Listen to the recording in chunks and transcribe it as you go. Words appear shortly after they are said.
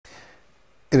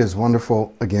It is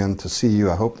wonderful again to see you.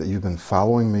 I hope that you've been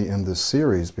following me in this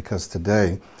series, because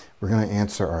today we're going to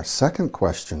answer our second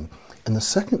question. And the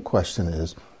second question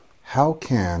is, how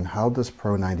does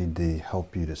Pro90d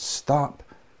help you to stop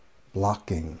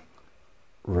blocking,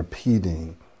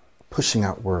 repeating, pushing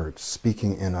out words,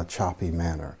 speaking in a choppy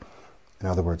manner? In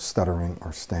other words, stuttering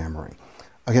or stammering.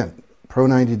 Again,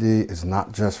 Pro90d is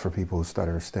not just for people who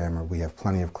stutter or stammer. We have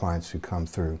plenty of clients who come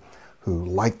through who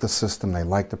like the system, they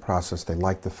like the process, they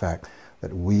like the fact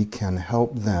that we can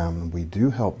help them, we do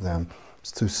help them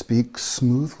to speak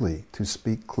smoothly, to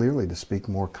speak clearly, to speak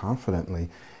more confidently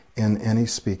in any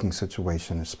speaking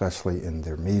situation, especially in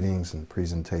their meetings and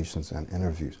presentations and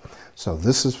interviews. So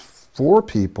this is for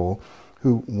people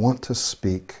who want to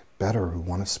speak better, who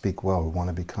want to speak well, who want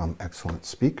to become excellent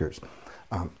speakers.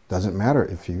 Doesn't matter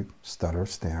if you stutter,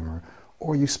 stammer,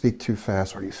 or you speak too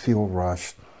fast, or you feel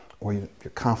rushed, or your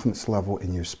confidence level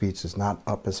in your speech is not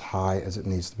up as high as it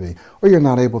needs to be, or you're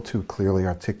not able to clearly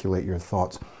articulate your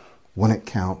thoughts when it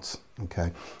counts,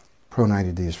 okay?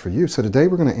 Pro90d is for you. So today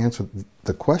we're going to answer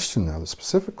the question now, the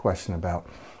specific question about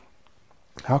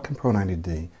how can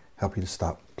Pro90d help you to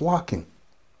stop blocking?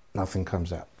 Nothing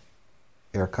comes out.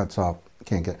 Air cuts off,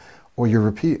 can't get, or you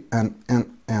repeat,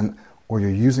 or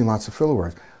you're using lots of filler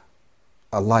words,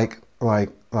 like,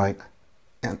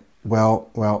 and well,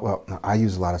 no, I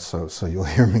use a lot of so's, so you'll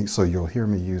hear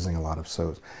me using a lot of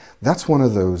so's. That's one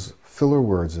of those filler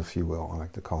words, if you will. I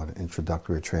like to call it an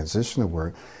introductory or transitional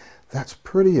word. That's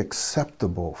pretty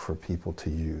acceptable for people to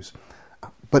use.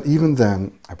 But even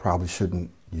then, I probably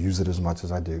shouldn't use it as much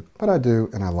as I do. But I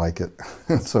do, and I like it.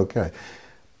 It's okay.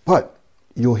 But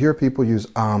you'll hear people use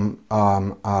that's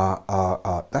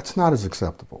not as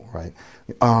acceptable, right?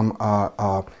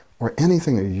 Or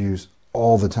anything that you use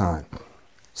all the time.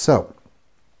 So,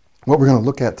 what we're going to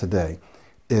look at today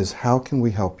is how can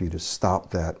we help you to stop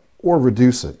that or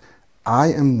reduce it. I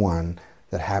am one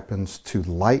that happens to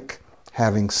like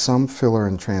having some filler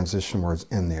and transition words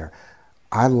in there.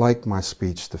 I like my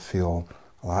speech to feel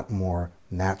a lot more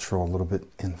natural, a little bit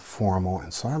informal,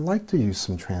 and so I like to use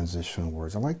some transitional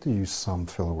words. I like to use some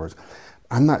filler words.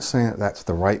 I'm not saying that that's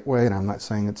the right way, and I'm not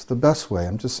saying it's the best way.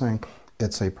 I'm just saying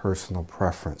it's a personal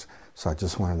preference. So I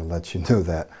just wanted to let you know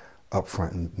that up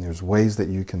front. And there's ways that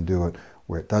you can do it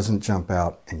where it doesn't jump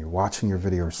out and you're watching your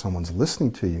video or someone's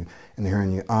listening to you and they're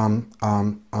hearing you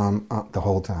the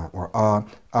whole time, or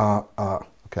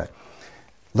okay.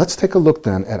 Let's take a look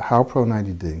then at how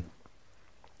Pro90d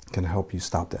can help you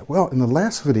stop that. Well, in the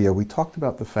last video we talked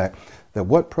about the fact that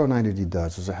what Pro90d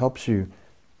does is it helps you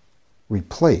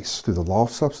replace, through the law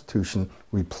of substitution,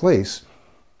 replace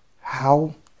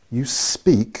how you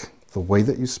speak, the way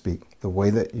that you speak, the way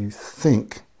that you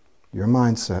think, your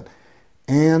mindset,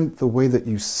 and the way that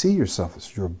you see yourself,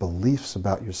 as your beliefs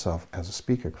about yourself as a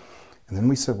speaker. And then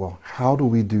we said, well, how do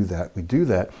we do that? We do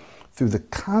that through the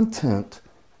content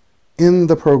in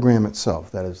the program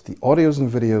itself. That is the audios and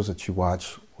videos that you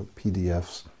watch, or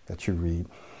PDFs that you read,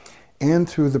 and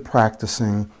through the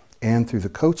practicing and through the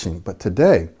coaching. But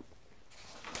today,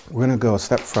 we're going to go a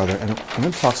step further, and I'm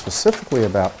going to talk specifically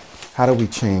about how do we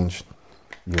change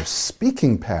your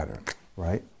speaking pattern,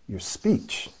 right? Your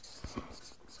speech,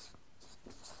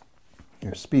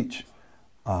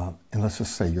 and let's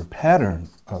just say your pattern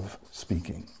of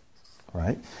speaking,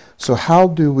 right? So how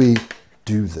do we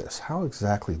do this? How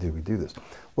exactly do we do this?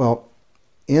 Well,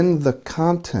 in the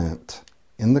content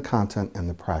and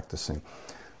the practicing,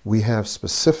 we have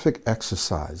specific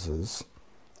exercises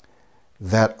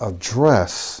that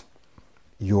address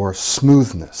your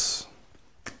smoothness.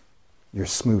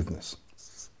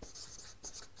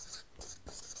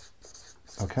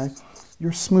 Okay?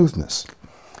 Your smoothness.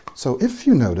 So if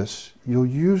you notice, you'll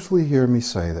usually hear me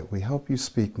say that we help you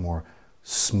speak more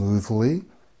smoothly,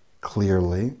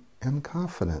 clearly, and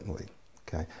confidently.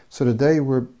 Okay? So today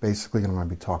we're basically going to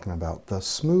be talking about the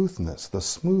smoothness, the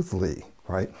smoothly,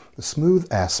 right? The smooth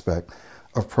aspect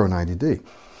of Pro90d.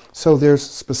 So there's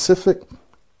specific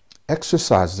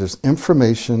exercises, there's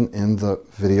information in the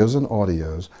videos and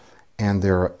audios, and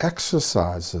there are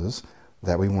exercises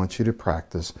that we want you to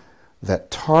practice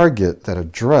that target, that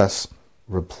address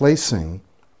replacing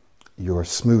your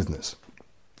smoothness.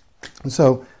 And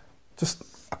so just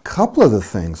a couple of the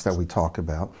things that we talk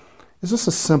about is just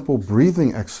a simple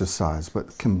breathing exercise,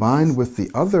 but combined with the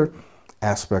other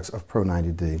aspects of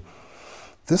Pro90d,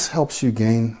 this helps you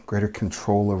gain greater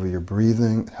control over your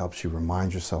breathing. It helps you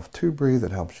remind yourself to breathe.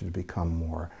 It helps you to become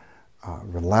more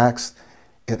relaxed.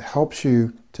 It helps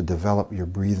you to develop your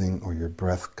breathing or your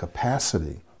breath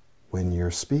capacity when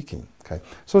you're speaking. Okay,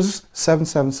 so this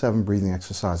 777 breathing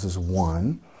exercise is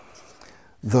one.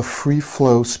 The free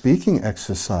flow speaking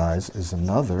exercise is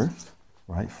another,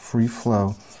 right? Free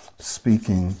flow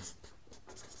speaking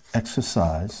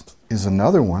exercise is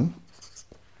another one.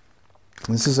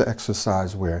 This is an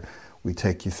exercise where we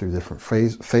take you through different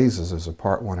phases. There's a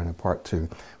part 1 and a part 2.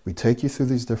 We take you through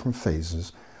these different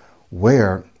phases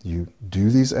where you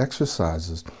do these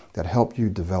exercises that help you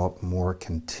develop more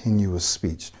continuous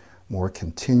speech, more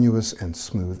continuous and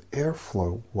smooth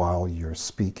airflow while you're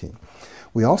speaking.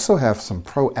 We also have some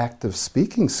proactive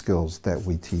speaking skills that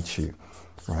we teach you,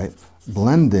 right?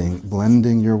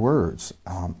 Blending your words,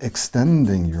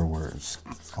 extending your words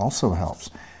also helps.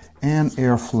 And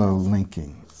airflow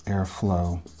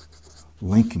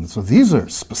linking. So these are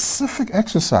specific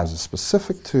exercises,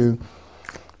 specific to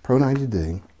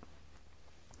Pro90d,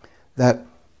 that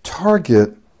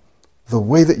target the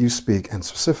way that you speak and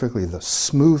specifically the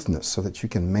smoothness so that you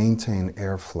can maintain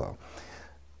airflow.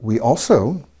 We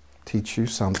also teach you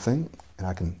something, and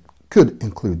I could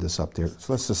include this up there.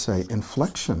 So let's just say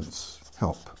inflections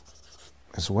help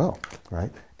as well,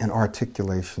 right? And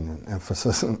articulation and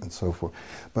emphasis and so forth.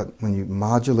 But when you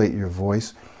modulate your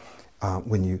voice,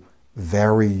 when you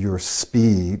vary your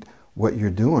speed, what you're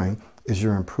doing is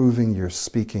you're improving your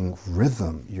speaking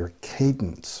rhythm, your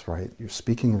cadence, right? You're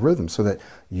speaking rhythm so that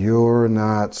you're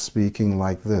not speaking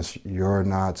like this, you're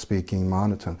not speaking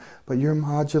monotone, but you're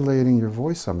modulating your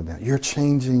voice up and down. You're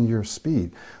changing your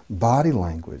speed. Body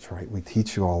language, right? We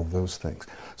teach you all of those things.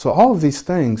 So all of these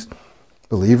things,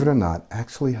 believe it or not,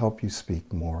 actually help you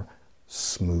speak more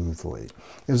smoothly.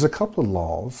 There's a couple of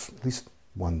laws, at least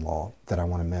one law that I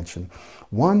want to mention.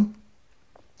 One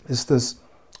is this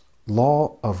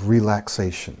law of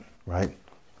relaxation, right?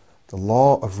 The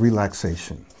law of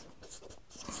relaxation.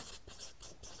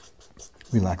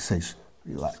 Relaxation.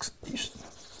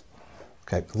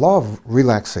 Okay, the law of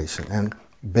relaxation. And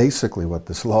basically what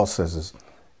this law says is,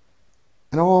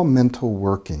 in all mental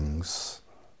workings,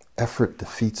 effort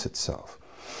defeats itself.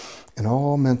 In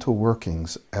all mental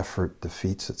workings, effort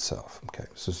defeats itself. Okay,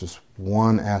 so this is just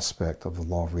one aspect of the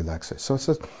law of relaxation. So it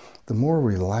says the more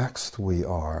relaxed we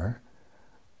are,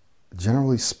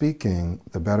 generally speaking,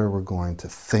 the better we're going to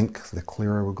think, the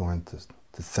clearer we're going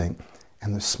to think,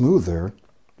 and the smoother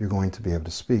you're going to be able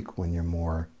to speak when you're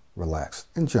more relaxed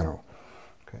in general.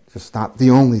 Okay, it's not the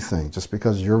only thing. Just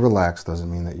because you're relaxed doesn't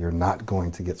mean that you're not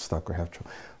going to get stuck or have trouble.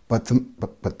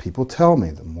 But people tell me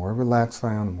the more relaxed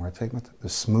I am, the more I take my time, the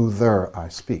smoother I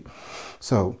speak.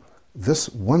 So this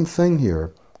one thing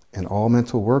here, in all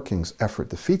mental workings, effort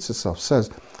defeats itself, says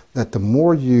that the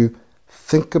more you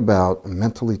think about and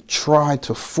mentally try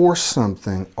to force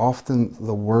something, often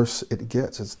the worse it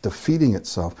gets. It's defeating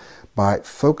itself by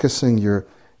focusing your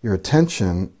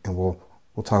attention, and we'll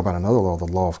talk about another law, the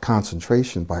law of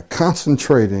concentration, by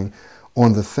concentrating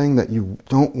on the thing that you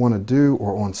don't want to do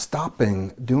or on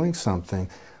stopping doing something,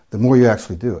 the more you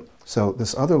actually do it. So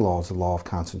this other law is the law of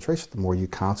concentration. The more you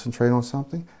concentrate on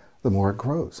something, the more it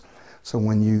grows. So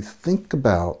when you think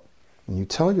about, when you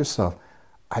tell yourself,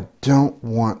 I don't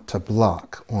want to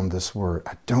block on this word,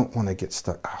 I don't want to get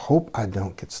stuck, I hope I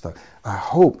don't get stuck, I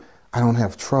hope I don't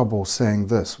have trouble saying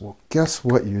this. Well, guess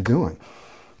what you're doing?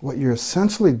 What you're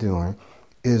essentially doing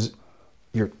is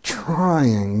you're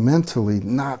trying mentally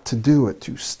not to do it,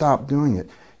 to stop doing it.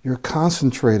 You're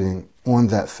concentrating on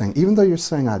that thing. Even though you're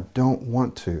saying, I don't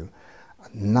want to,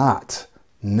 not,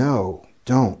 no,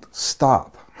 don't,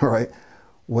 stop, all right?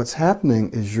 What's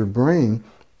happening is your brain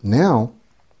now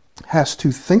has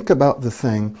to think about the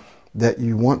thing that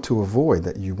you want to avoid,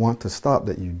 that you want to stop,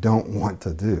 that you don't want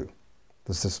to do.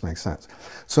 Does this make sense?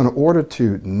 So in order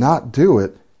to not do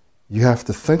it, you have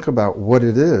to think about what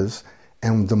it is.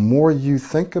 And the more you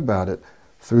think about it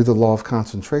through the law of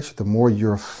concentration, the more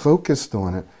you're focused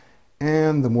on it,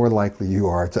 and the more likely you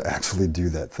are to actually do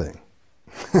that thing,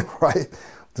 right?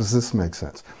 Does this make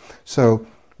sense? So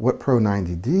what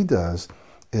Pro90d does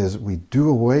is we do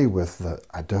away with the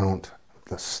I don't,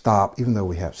 the stop, even though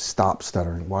we have stop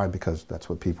stuttering. Why? Because that's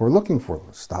what people are looking for,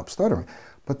 stop stuttering.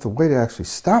 But the way to actually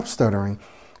stop stuttering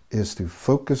is to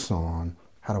focus on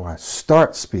how do I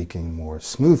start speaking more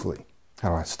smoothly? How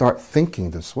do I start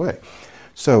thinking this way?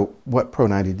 So what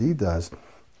Pro90d does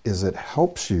is it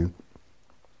helps you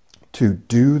to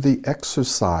do the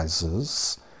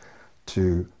exercises,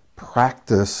 to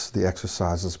practice the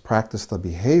exercises, practice the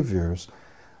behaviors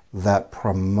that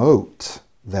promote,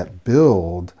 that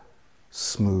build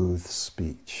smooth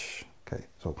speech. Okay,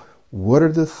 so what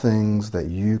are the things that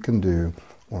you can do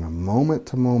on a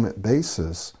moment-to-moment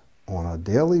basis, on a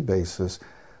daily basis,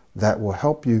 that will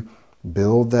help you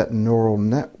build that neural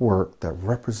network that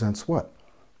represents what?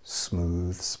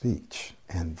 Smooth speech.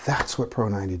 And that's what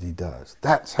Pro90d does.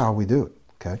 That's how we do it,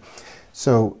 okay?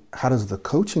 So how does the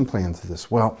coaching play into this?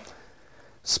 Well,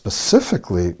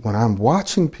 specifically, when I'm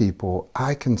watching people,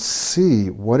 I can see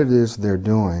what it is they're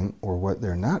doing or what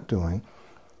they're not doing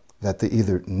that they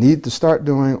either need to start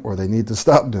doing or they need to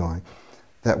stop doing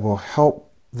that will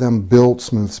help them build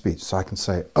smooth speech. So I can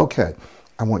say, okay,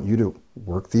 I want you to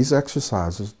work these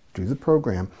exercises, do the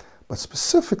program, but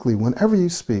specifically, whenever you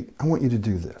speak, I want you to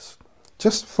do this.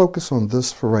 Just focus on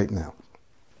this for right now.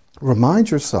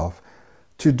 Remind yourself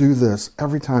to do this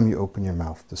every time you open your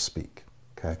mouth to speak,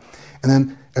 okay? And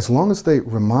then as long as they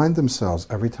remind themselves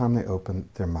every time they open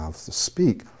their mouths to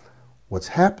speak, what's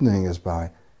happening is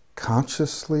by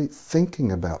consciously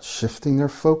thinking about shifting their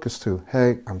focus to,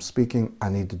 hey, I'm speaking, I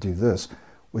need to do this,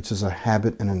 which is a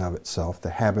habit in and of itself,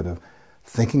 the habit of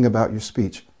thinking about your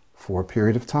speech for a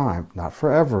period of time, not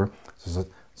forever.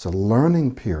 It's a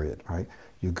learning period, right?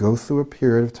 You go through a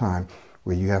period of time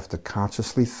where you have to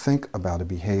consciously think about a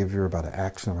behavior, about an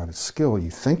action, about a skill. You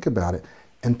think about it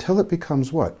until it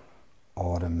becomes what?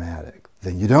 Automatic.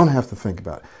 Then you don't have to think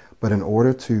about it. But in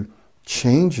order to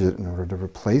change it, in order to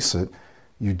replace it,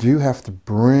 you do have to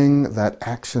bring that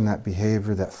action, that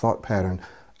behavior, that thought pattern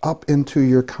up into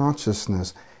your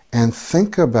consciousness and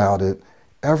think about it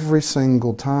every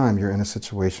single time you're in a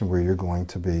situation where you're going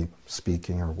to be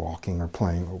speaking or walking or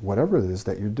playing or whatever it is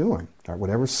that you're doing. Right?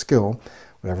 Whatever skill,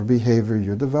 whatever behavior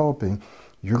you're developing,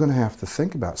 you're going to have to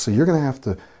think about. So you're going to have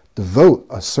to devote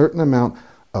a certain amount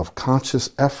of conscious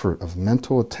effort, of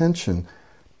mental attention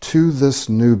to this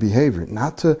new behavior.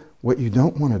 Not to what you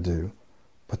don't want to do,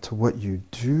 but to what you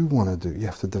do want to do. You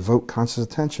have to devote conscious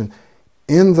attention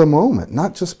in the moment,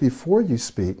 not just before you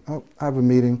speak. Oh, I have a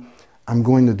meeting, I'm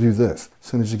going to do this. As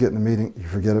soon as you get in the meeting, you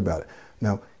forget about it.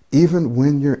 No, even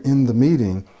when you're in the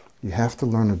meeting, you have to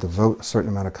learn to devote a certain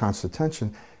amount of conscious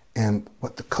attention. And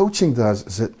what the coaching does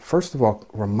is it, first of all,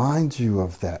 reminds you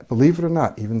of that. Believe it or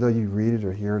not, even though you read it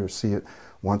or hear it or see it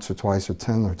once or twice or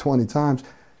 10 or 20 times,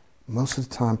 most of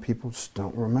the time people just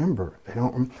don't remember. They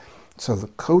don't. So the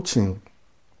coaching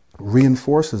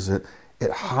reinforces it.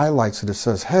 It highlights it. It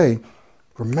says, hey,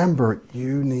 remember,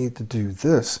 you need to do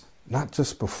this, not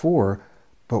just before,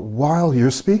 but while you're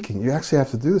speaking. You actually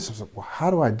have to do this. I was like, well, how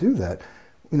do I do that?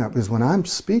 You know, because when I'm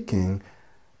speaking,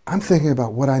 I'm thinking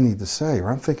about what I need to say,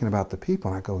 or I'm thinking about the people,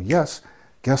 and I go, yes,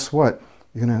 guess what?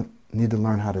 You're going to need to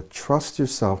learn how to trust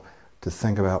yourself to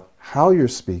think about how you're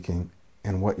speaking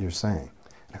and what you're saying.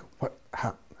 And I go,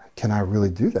 how can I really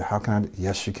do that? How can I?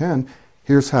 Yes, you can.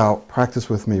 Here's how. Practice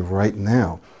with me right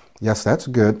now. Yes, that's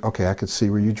good. Okay, I could see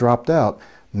where you dropped out.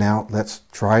 Now let's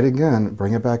try it again,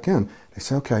 bring it back in. They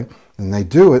say, okay, and they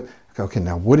do it. Okay,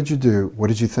 now what did you do? What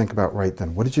did you think about right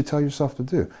then? What did you tell yourself to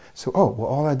do? So, oh, well,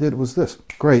 all I did was this.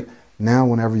 Great. Now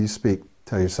whenever you speak,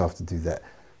 tell yourself to do that.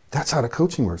 That's how the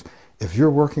coaching works. If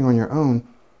you're working on your own,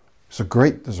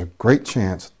 there's a great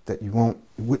chance that you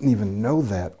wouldn't even know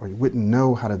that, or you wouldn't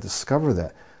know how to discover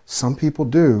that. Some people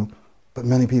do, but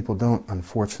many people don't,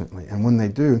 unfortunately. And when they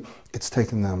do, it's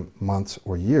taken them months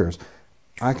or years.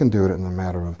 I can do it in a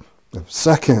matter of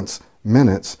seconds,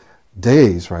 minutes,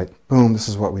 days, right? Boom, this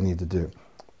is what we need to do.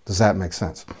 Does that make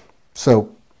sense?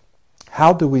 So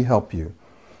how do we help you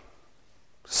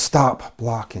stop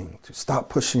blocking, to stop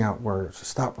pushing out words, to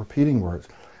stop repeating words?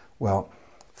 Well,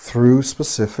 through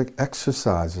specific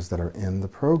exercises that are in the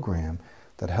program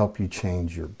that help you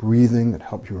change your breathing, that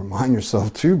help you remind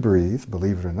yourself to breathe.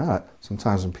 Believe it or not,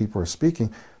 sometimes when people are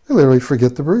speaking, they literally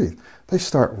forget to breathe. They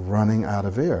start running out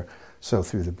of air. So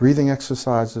through the breathing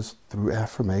exercises, through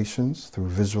affirmations, through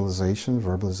visualization,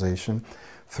 verbalization,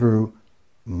 through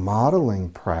modeling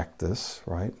practice,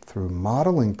 right? Through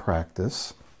modeling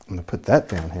practice, I'm going to put that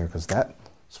down here because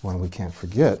that's one we can't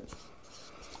forget.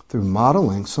 Through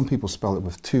modeling, some people spell it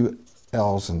with 2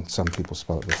 L's and some people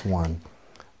spell it with 1.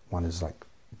 One is like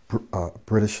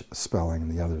British spelling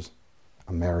and the other's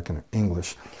American or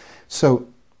English. So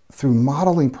through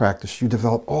modeling practice, you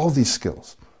develop all these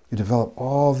skills. You develop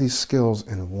all these skills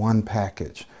in one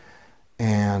package.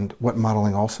 And what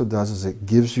modeling also does is it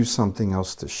gives you something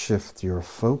else to shift your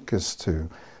focus to.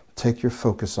 Take your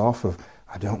focus off of,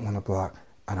 I don't want to block,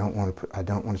 I don't want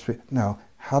to speak. No,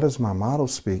 how does my model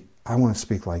speak? I want to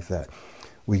speak like that.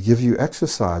 We give you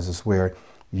exercises where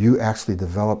you actually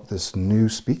develop this new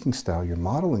speaking style, your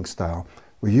modeling style,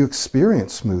 where you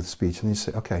experience smooth speech and you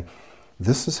say, okay,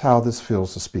 this is how this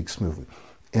feels to speak smoothly.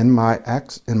 In my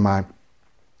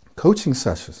coaching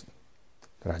sessions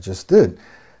that I just did,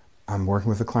 I'm working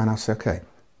with a client. I'll say, okay,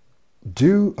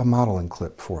 do a modeling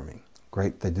clip for me.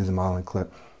 Great, they do the modeling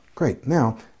clip. Great,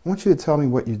 now I want you to tell me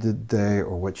what you did today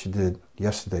or what you did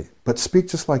yesterday, but speak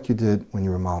just like you did when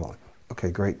you were modeling.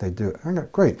 Okay, great, they do it. I go,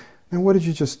 great, now what did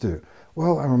you just do?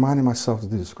 Well, I reminded myself to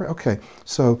do this. Great. Okay,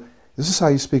 so this is how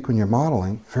you speak when you're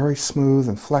modeling. Very smooth,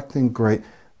 inflecting, great.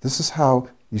 This is how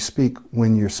you speak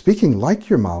when you're speaking like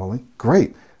you're modeling.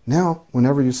 Great. Now,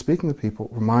 whenever you're speaking to people,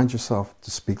 remind yourself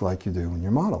to speak like you do when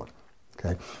you're modeling.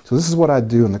 Okay, so this is what I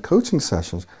do in the coaching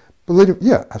sessions. Believe me,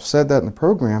 yeah, I've said that in the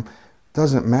program.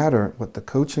 Doesn't matter. What the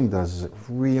coaching does is it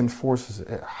reinforces it,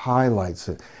 it highlights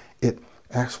it. It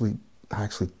actually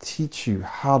teach you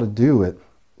how to do it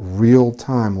real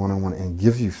time, one-on-one, and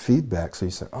give you feedback. So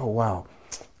you say, oh wow,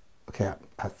 okay,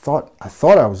 I thought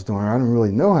I was doing it. I didn't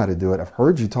really know how to do it. I've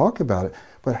heard you talk about it,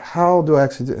 but how do I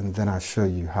actually do it? And then I show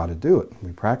you how to do it.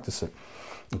 We practice it.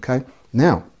 Okay,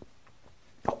 now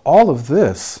all of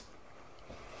this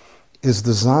is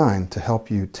designed to help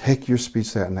you take your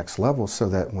speech to that next level, so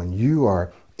that when you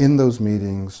are in those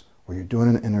meetings, or you're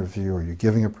doing an interview, or you're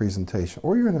giving a presentation,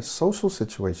 or you're in a social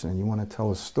situation and you want to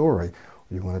tell a story,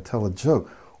 or you want to tell a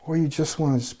joke, or you just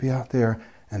want to just be out there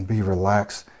and be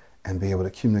relaxed and be able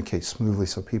to communicate smoothly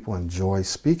so people enjoy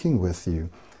speaking with you.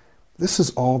 This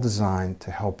is all designed to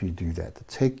help you do that, to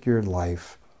take your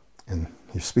life and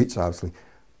your speech, obviously,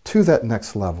 to that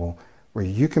next level where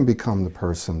you can become the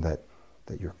person that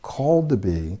you're called to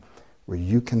be, where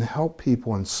you can help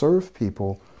people and serve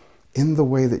people in the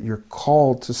way that you're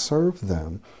called to serve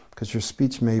them, because your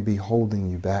speech may be holding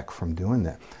you back from doing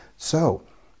that. So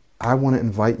I want to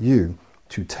invite you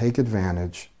to take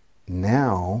advantage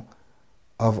now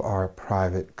of our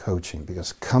private coaching,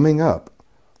 because coming up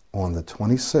on the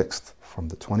 26th, from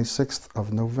the 26th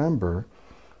of November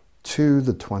to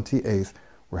the 28th,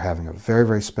 we're having a very,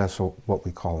 very special, what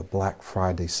we call a Black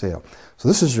Friday sale. So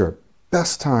this is your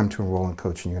best time to enroll in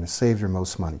coaching. You're going to save your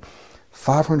most money.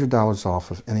 $500 off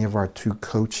of any of our 2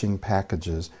 coaching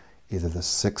packages, either the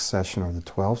 6 session or the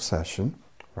 12 session,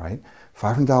 right?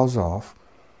 $500 off.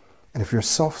 And if you're a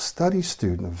self-study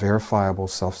student, a verifiable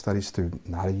self-study student,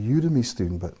 not a Udemy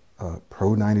student, but a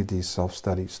Pro90d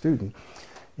self-study student,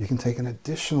 you can take an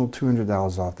additional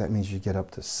 $200 off. That means you get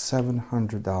up to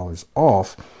 $700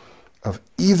 off of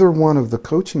either one of the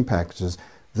coaching packages.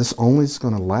 This only is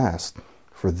going to last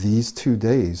for these 2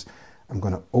 days. I'm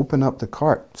going to open up the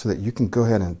cart so that you can go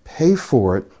ahead and pay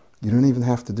for it. You don't even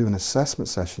have to do an assessment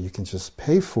session. You can just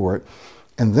pay for it.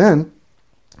 And then,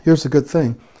 here's the good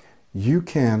thing. You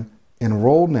can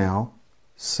enroll now,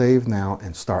 save now,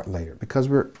 and start later. Because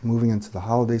we're moving into the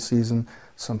holiday season,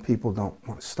 some people don't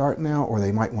want to start now, or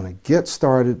they might want to get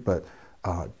started, but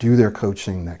do their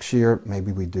coaching next year.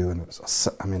 Maybe we do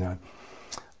an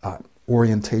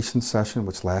orientation session,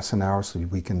 which lasts an hour, so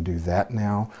we can do that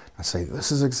now. I say,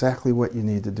 this is exactly what you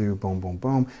need to do, boom, boom,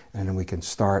 boom, and then we can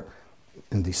start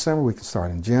in December, we can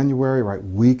start in January, right?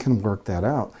 We can work that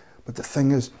out. But the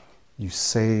thing is, you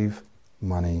save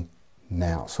money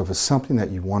now. So if it's something that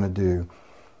you want to do,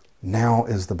 now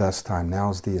is the best time. Now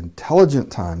is the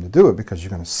intelligent time to do it, because you're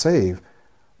going to save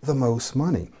the most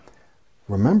money.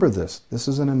 Remember this. This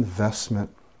is an investment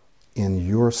in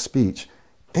your speech.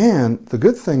 And the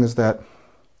good thing is that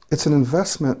it's an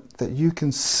investment that you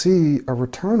can see a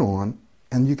return on,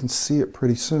 and you can see it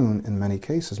pretty soon in many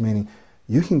cases, meaning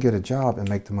you can get a job and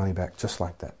make the money back just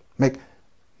like that. Make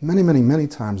many, many, many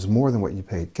times more than what you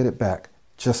paid. Get it back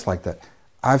just like that.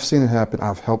 I've seen it happen.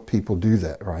 I've helped people do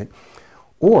that, right?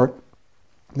 Or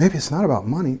maybe it's not about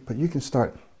money, but you can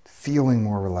start feeling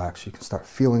more relaxed. You can start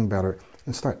feeling better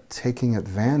and start taking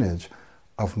advantage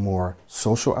of more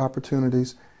social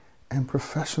opportunities and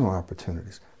professional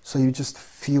opportunities. So you just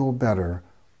feel better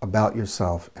about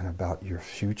yourself and about your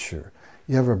future.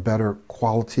 You have a better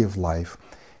quality of life,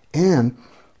 and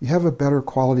you have a better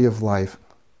quality of life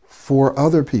for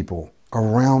other people,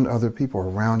 around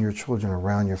your children,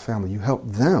 around your family. You help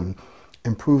them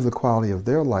improve the quality of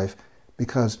their life,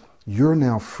 because you're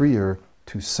now freer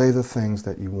to say the things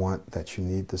that you want, that you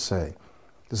need to say.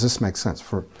 Does this make sense?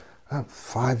 For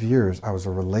 5 years, I was a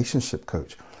relationship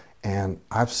coach. And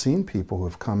I've seen people who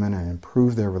have come in and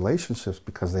improved their relationships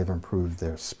because they've improved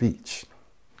their speech.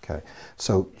 Okay,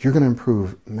 so you're going to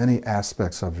improve many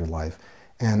aspects of your life,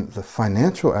 and the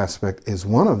financial aspect is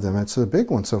one of them. It's a big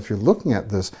one. So if you're looking at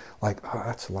this like, oh,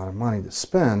 that's a lot of money to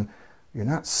spend, you're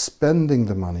not spending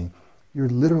the money. You're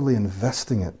literally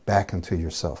investing it back into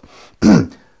yourself.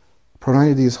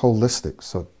 Pro90d is holistic,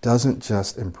 so it doesn't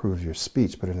just improve your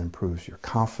speech, but it improves your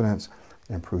confidence,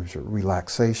 it improves your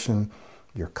relaxation,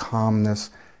 your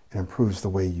calmness, it improves the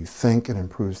way you think, it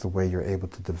improves the way you're able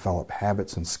to develop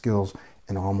habits and skills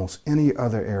in almost any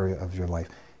other area of your life.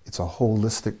 It's a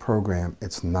holistic program.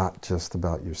 It's not just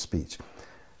about your speech.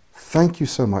 Thank you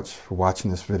so much for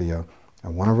watching this video. I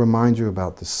want to remind you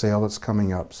about the sale that's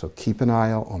coming up, so keep an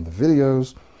eye out on the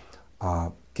videos.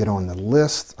 get on the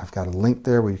list. I've got a link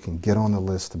there where you can get on the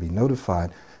list to be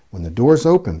notified when the doors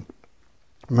open.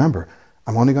 Remember,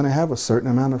 I'm only going to have a certain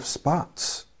amount of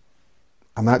spots.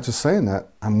 I'm not just saying that.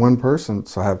 I'm one person,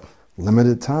 so I have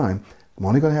limited time. I'm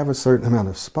only going to have a certain amount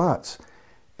of spots.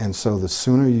 And so the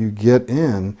sooner you get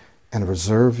in and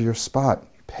reserve your spot,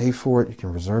 pay for it, you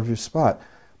can reserve your spot,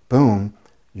 boom,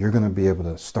 you're going to be able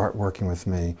to start working with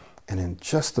me. And in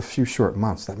just a few short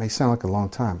months, that may sound like a long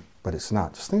time, but it's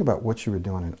not. Just think about what you were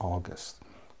doing in August,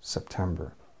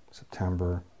 September,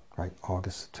 right?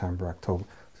 August, September, October.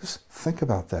 Just think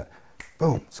about that.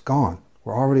 Boom, it's gone.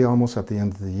 We're already almost at the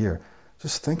end of the year.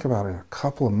 Just think about it in a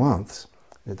couple of months.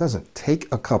 It doesn't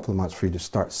take a couple of months for you to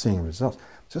start seeing results.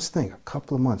 Just think, a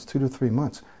couple of months, 2 to 3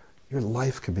 months, your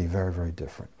life could be very, very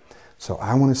different. So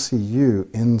I want to see you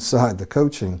inside the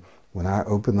coaching when I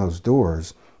open those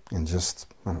doors in just,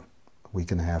 I don't know, a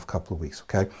week and a half, couple of weeks,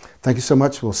 okay? Thank you so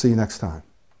much. We'll see you next time.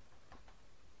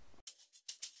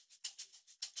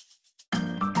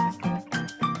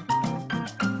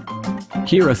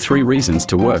 Here are 3 reasons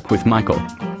to work with Michael.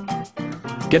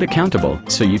 Get accountable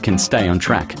so you can stay on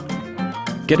track.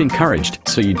 Get encouraged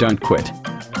so you don't quit.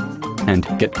 And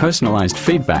get personalized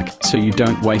feedback so you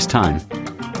don't waste time.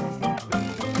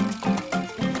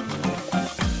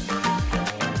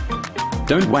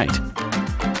 Don't wait.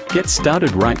 Get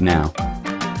started right now.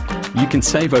 You can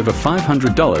save over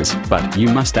 $500, but you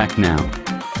must act now.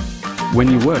 When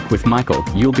you work with Michael,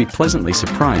 you'll be pleasantly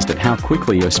surprised at how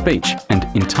quickly your speech and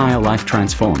entire life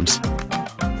transforms.